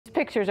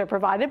pictures are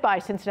provided by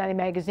Cincinnati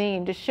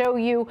Magazine to show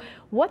you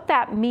what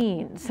that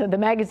means. So the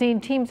magazine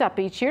teams up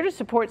each year to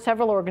support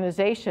several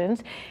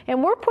organizations,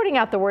 and we're putting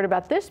out the word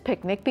about this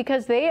picnic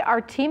because they are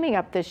teaming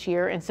up this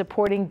year in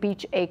supporting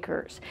Beech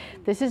Acres.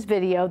 This is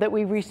video that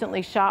we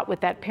recently shot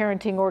with that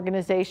parenting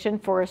organization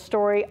for a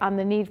story on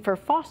the need for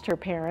foster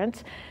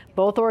parents.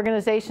 Both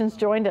organizations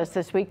joined us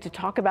this week to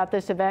talk about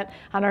this event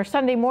on our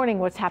Sunday morning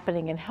What's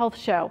Happening in Health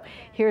show.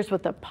 Here's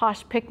what the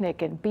Posh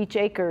Picnic in Beech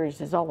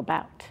Acres is all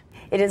about.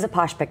 It is a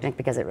posh picnic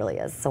because it really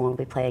is. Someone will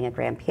be playing a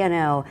grand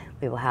piano,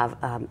 we will have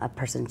a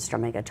person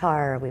strumming a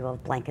guitar, we will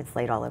have blankets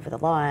laid all over the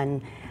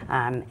lawn,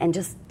 and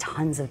just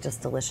tons of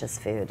just delicious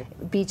food.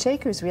 Beech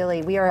Acres,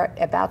 really, we are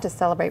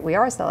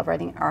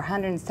celebrating our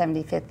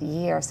 175th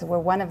year, so we're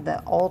one of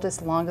the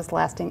oldest, longest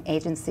lasting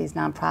agencies,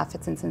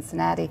 nonprofits in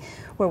Cincinnati,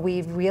 where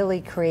we've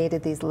really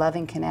created these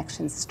loving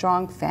connections,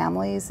 strong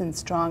families and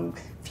strong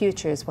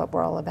futures, what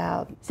we're all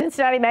about.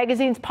 Cincinnati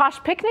Magazine's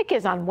Posh Picnic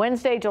is on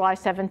Wednesday, July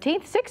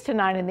 17th, 6 to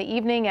 9 in the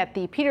evening at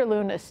the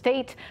Peterloon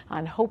Estate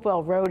on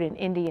Hopewell Road in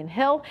Indian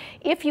Hill.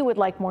 If you would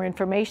like more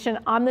information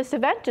on this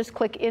event, just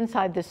click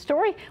inside this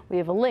story. We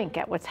have a link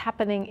at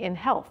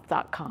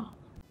what'shappeninginhealth.com.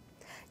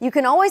 You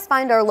can always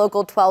find our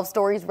local 12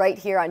 stories right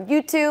here on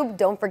YouTube.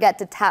 Don't forget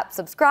to tap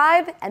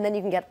subscribe, and then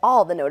you can get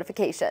all the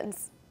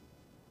notifications.